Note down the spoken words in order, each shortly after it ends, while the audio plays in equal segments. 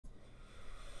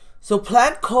So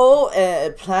Plant&Co,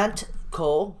 I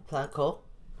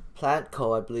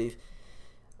believe.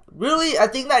 Really, I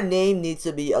think that name needs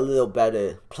to be a little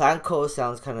better. Plant&Co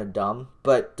sounds kind of dumb,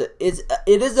 but it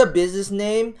is a business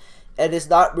name, and it's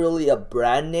not really a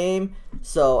brand name.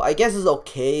 So I guess it's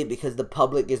okay because the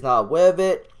public is not aware of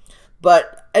it.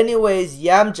 But anyways,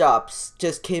 yamchops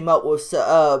just came out with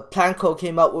Plant&Co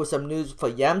came out with some news for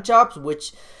yamchops,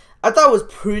 which I thought was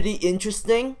pretty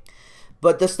interesting.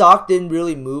 But the stock didn't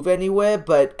really move anywhere.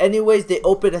 But anyways, they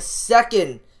opened a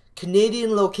second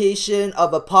Canadian location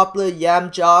of a popular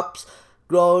yamchops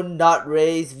grown, not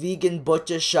raised, vegan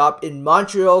butcher shop in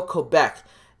Montreal, Quebec.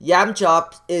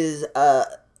 Yamchops is a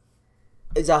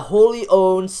wholly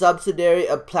owned subsidiary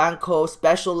of Plant&Co,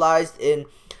 specialized in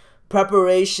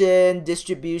preparation,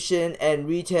 distribution, and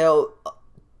retail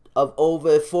of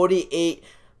over 48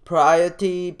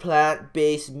 priority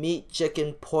plant-based meat,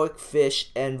 chicken, pork, fish,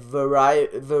 and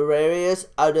various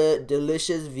other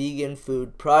delicious vegan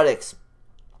food products.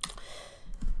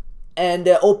 And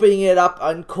they're opening it up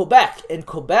on Quebec. And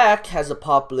Quebec has a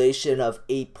population of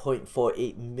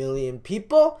 8.48 million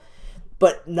people.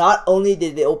 But not only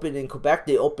did they open in Quebec,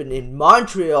 they opened in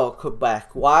Montreal, Quebec.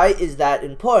 Why is that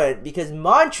important? Because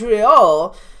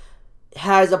Montreal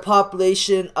has a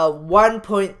population of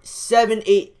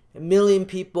 1.78 million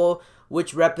people,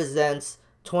 which represents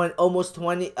almost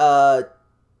 25,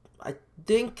 like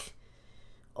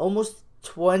almost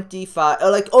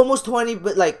 20,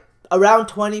 but like around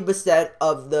 20%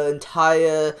 of the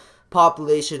entire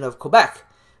population of Quebec,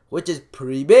 which is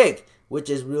pretty big, which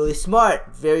is really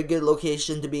smart. Very good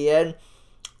location to be in.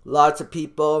 Lots of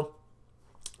people.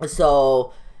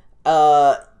 So,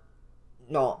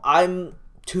 no, I'm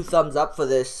 2 thumbs up for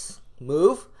this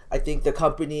move. I think the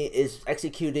company is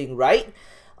executing right.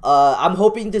 I'm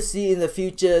hoping to see in the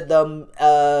future them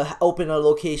open a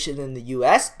location in the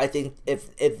US. I think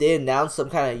if they announce some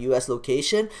kind of US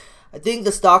location, I think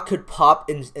the stock could pop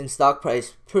in stock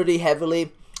price pretty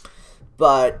heavily.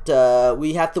 But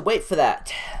we have to wait for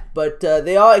that. But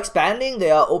they are expanding,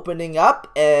 they are opening up,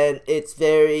 and it's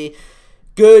very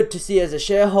good to see as a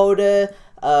shareholder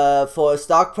for a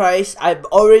stock price. I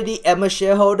already am a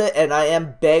shareholder, and I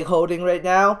am bag holding right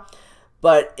now.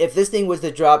 But if this thing was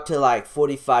to drop to like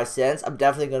 45 cents, I'm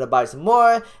definitely going to buy some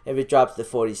more. If it drops to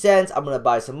 40 cents, I'm going to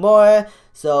buy some more.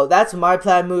 So that's my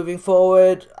plan moving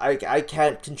forward. I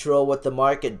can't control what the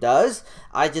market does.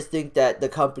 I just think that the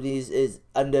company is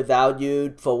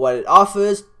undervalued for what it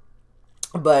offers.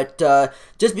 But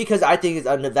just because I think it's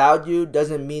undervalued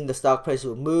doesn't mean the stock price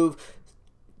will move.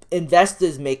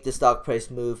 Investors make the stock price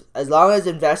move. As long as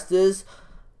investors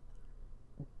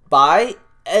buy,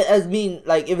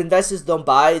 like if investors don't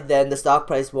buy, then the stock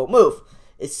price won't move.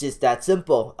 It's just that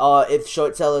simple. Or if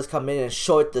short sellers come in and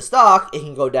short the stock, it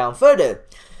can go down further.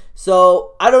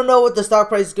 So I don't know what the stock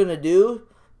price is going to do,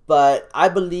 but I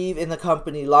believe in the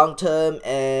company long term,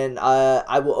 and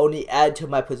I will only add to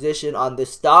my position on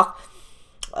this stock.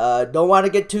 Don't want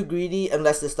to get too greedy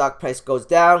unless the stock price goes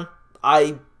down.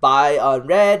 I buy on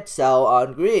red, sell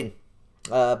on green.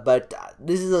 But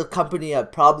this is a company I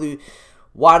probably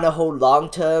want to hold long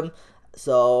term.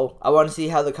 So I want to see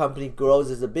how the company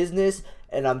grows as a business.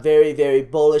 And I'm very, very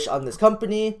bullish on this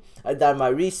company. I've done my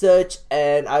research,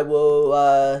 and I will,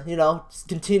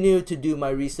 continue to do my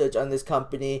research on this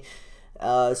company.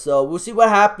 So we'll see what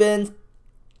happens.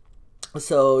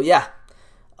 So yeah,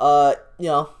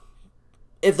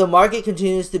 if the market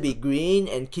continues to be green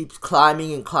and keeps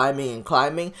climbing and climbing and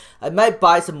climbing, I might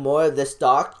buy some more of this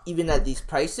stock even at these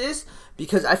prices,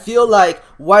 because I feel like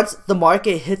once the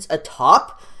market hits a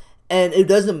top and it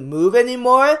doesn't move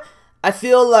anymore, I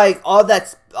feel like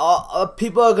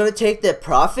people are going to take their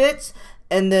profits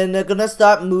and then they're going to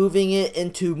start moving it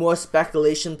into more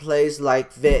speculation plays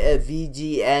like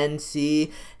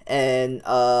VGNC and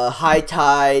High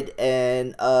Tide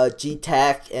and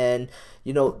G-Tech and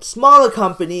smaller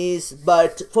companies.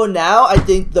 But for now, I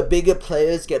think the bigger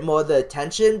players get more of the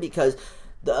attention because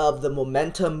of the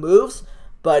momentum moves.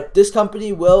 But this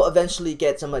company will eventually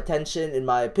get some attention, in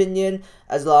my opinion,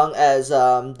 as long as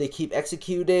they keep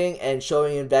executing and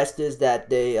showing investors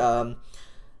that they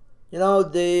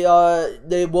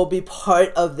will be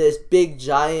part of this big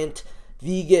giant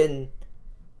vegan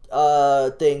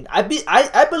thing.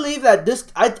 I believe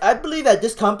that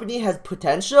this company has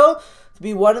potential to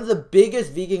be one of the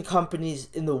biggest vegan companies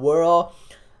in the world.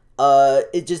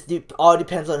 It just all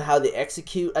depends on how they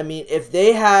execute. I mean, if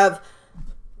they have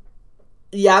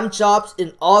yamchops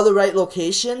in all the right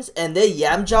locations and their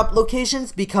yamchop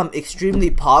locations become extremely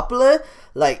popular,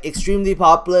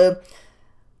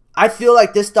 I feel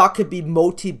like this stock could be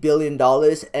multi-billion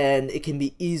dollars, and it can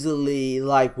be easily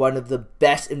like one of the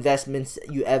best investments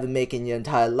you ever make in your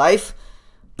entire life.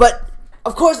 But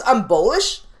of course I'm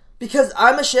bullish because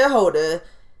I'm a shareholder,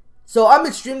 so I'm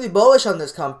extremely bullish on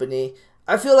this company.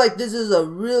 I feel like this is a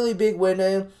really big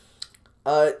winner.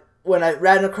 When I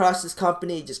ran across this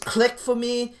company, it just clicked for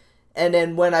me. And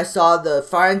then when I saw the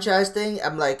franchise thing,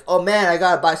 I'm like, oh man, I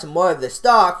gotta buy some more of this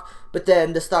stock. But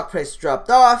then the stock price dropped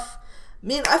off. I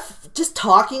mean, just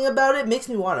talking about it makes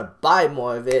me want to buy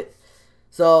more of it.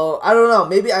 So, I don't know.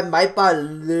 Maybe I might buy a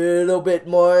little bit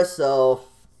more. So,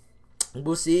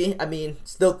 we'll see. I mean,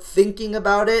 still thinking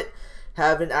about it.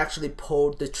 Haven't actually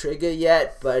pulled the trigger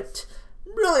yet. But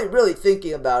really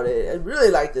thinking about it. I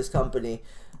really like this company.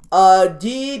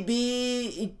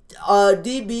 DB,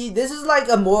 this is like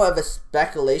a more of a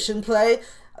speculation play.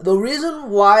 The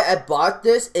reason why I bought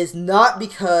this is not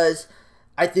because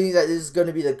I think that this is going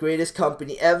to be the greatest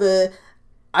company ever.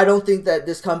 I don't think that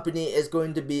this company is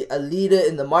going to be a leader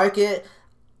in the market.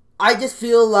 I just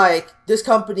feel like this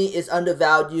company is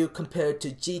undervalued compared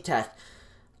to G-Tech.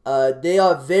 They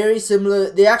are very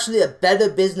similar. They're actually a better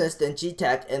business than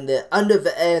G-Tech, and they're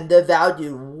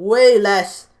valued way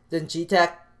less than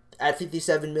G-Tech at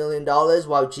 $57 million,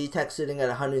 while G-Tech sitting at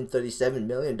 $137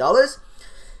 million.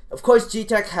 Of course,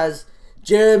 G-Tech has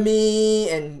Jeremy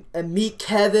and Meet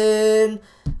Kevin.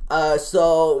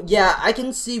 So yeah, I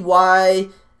can see why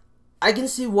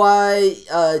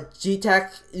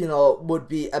G-Tech, would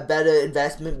be a better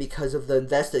investment because of the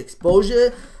investor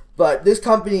exposure. But this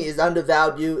company is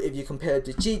undervalued if you compare it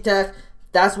to G-Tech.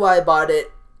 That's why I bought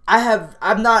it.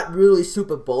 I'm not really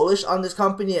super bullish on this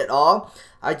company at all.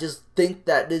 I just think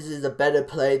that this is a better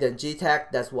play than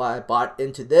G-Tech. That's why I bought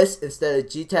into this instead of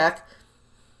G-Tech.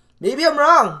 Maybe I'm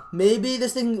wrong. Maybe if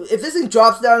this thing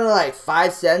drops down to like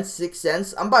 5 cents, 6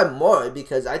 cents, I'm buying more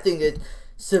because I think it's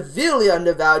severely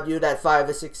undervalued at 5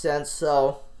 or 6 cents.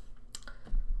 So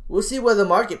we'll see where the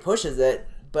market pushes it.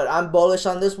 But I'm bullish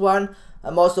on this one.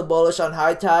 I'm also bullish on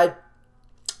High Tide.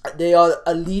 They are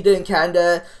a leader in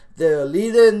Canada. They're a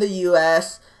leader in the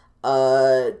US.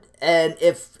 And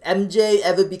if MJ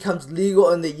ever becomes legal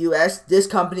in the US, this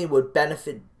company would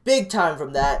benefit big time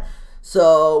from that.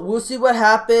 So we'll see what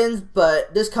happens,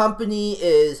 but this company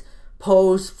is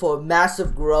posed for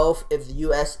massive growth if the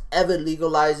US ever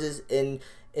legalizes in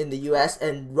the US,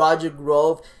 and Roger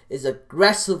Grove is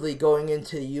aggressively going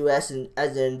into the US and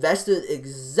as an investor,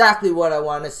 exactly what I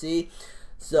want to see.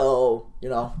 So,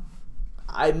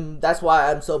 that's why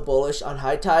I'm so bullish on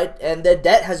High Tide, and their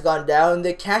debt has gone down and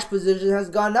their cash position has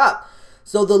gone up.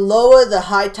 So the lower the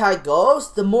High Tide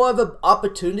goes, the more of an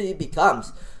opportunity it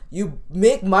becomes. You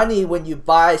make money when you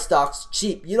buy stocks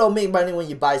cheap. You don't make money when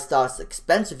you buy stocks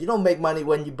expensive. You don't make money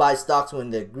when you buy stocks when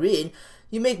they're green.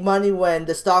 You make money when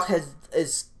the stock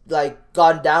is like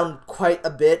gone down quite a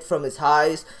bit from its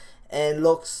highs and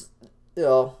looks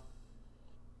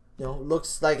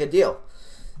looks like a deal.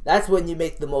 That's when you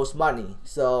make the most money.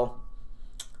 So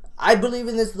I believe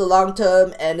in this for the long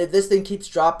term, and if this thing keeps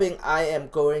dropping, I am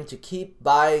going to keep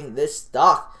buying this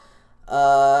stock.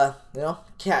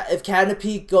 If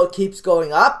Canopy keeps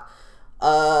going up,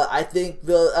 I think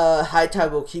High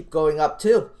Tide will keep going up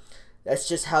too. That's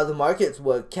just how the markets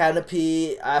work.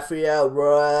 Canopy, Afria,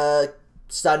 Aurora,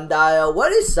 Sundial.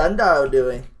 What is Sundial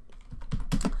doing?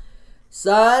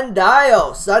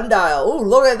 Sundial. Ooh,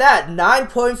 look at that.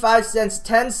 9.5 cents,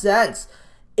 10 cents.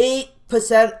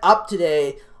 8% up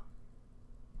today.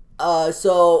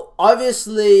 So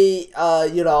obviously,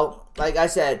 like I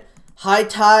said, High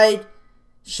Tide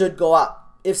should go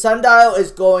up. If Sundial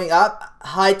is going up,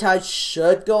 High Tide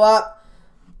should go up.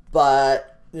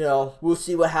 But, we'll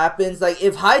see what happens. Like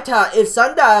if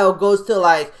Sundial goes to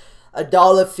like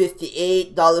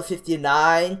 $1.58,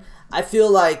 $1.59, I feel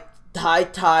like High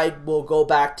Tide will go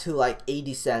back to like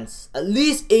 80 cents. At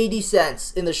least 80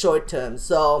 cents in the short term.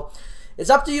 So it's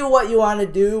up to you what you want to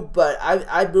do, but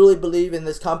I really believe in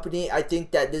this company. I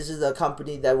think that this is a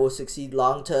company that will succeed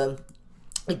long term.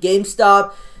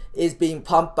 GameStop is being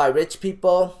pumped by rich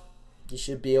people. You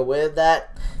should be aware of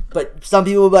that. But some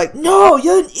people will be like, no,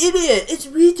 you're an idiot. It's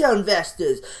retail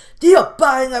investors. They are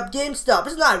buying up GameStop.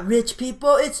 It's not rich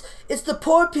people. It's the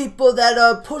poor people that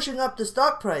are pushing up the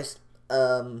stock price.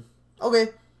 Okay.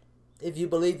 If you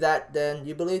believe that, then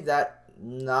you believe that.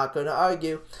 Not going to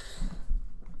argue.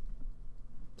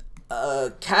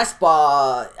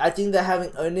 Casbah, I think they're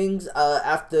having earnings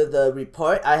after the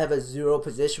report. I have a 0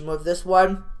 position with this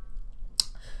one.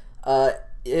 But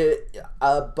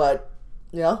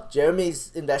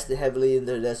Jeremy's invested heavily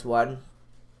into this one,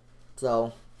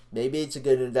 so maybe it's a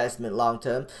good investment long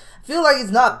term. I feel like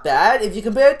it's not bad if you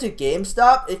compare it to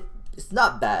GameStop. it's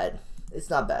not bad. It's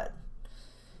not bad.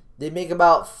 They make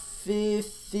about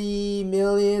 $50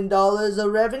 million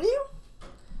of revenue,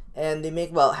 and they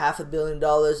make about $500 million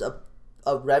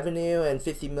of revenue and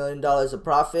 $50 million of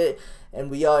profit. And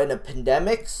we are in a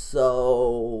pandemic,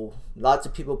 so lots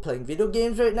of people playing video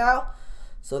games right now,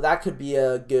 so that could be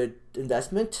a good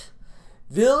investment.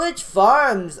 Village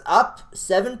Farms up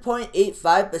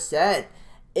 7.85%.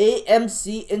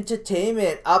 AMC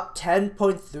Entertainment up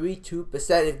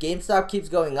 10.32%. If GameStop keeps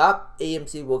going up,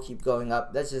 AMC will keep going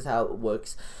up. That's just how it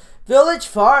works. Village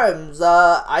Farms,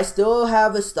 I still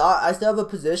have a stock. I still have a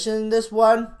position in this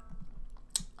one.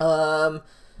 You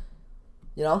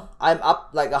know, I'm up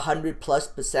like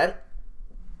 100+%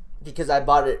 because I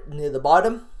bought it near the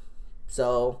bottom.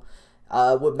 So,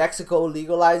 with Mexico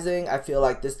legalizing, I feel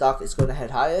like this stock is going to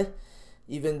head higher,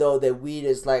 even though the weed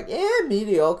is like,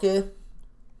 mediocre.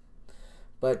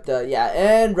 But, yeah,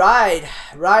 and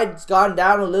Ride's gone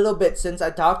down a little bit since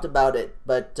I talked about it.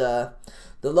 But, the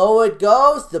lower it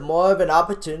goes, the more of an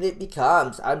opportunity it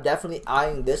becomes. I'm definitely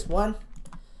eyeing this one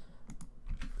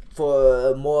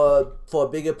for a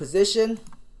bigger position.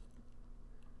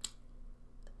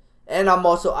 And I'm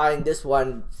also eyeing this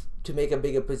one to make a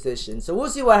bigger position. So we'll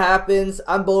see what happens.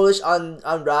 I'm bullish on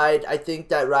Ride. I think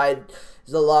that Ride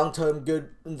is a long-term good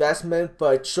investment,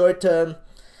 but short-term,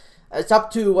 it's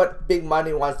up to what big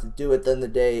money wants to do at the end of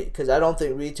the day, because I don't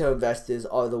think retail investors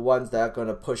are the ones that are going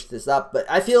to push this up. But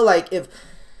I feel like if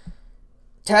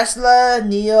Tesla,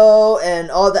 NIO,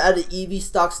 and all the other EV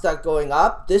stocks start going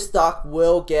up, this stock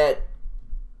will get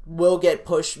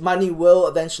pushed. Money will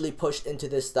eventually push into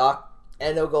this stock,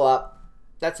 and it'll go up.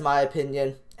 That's my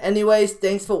opinion. Anyways,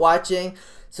 thanks for watching.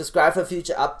 Subscribe for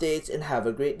future updates, and have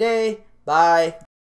a great day. Bye.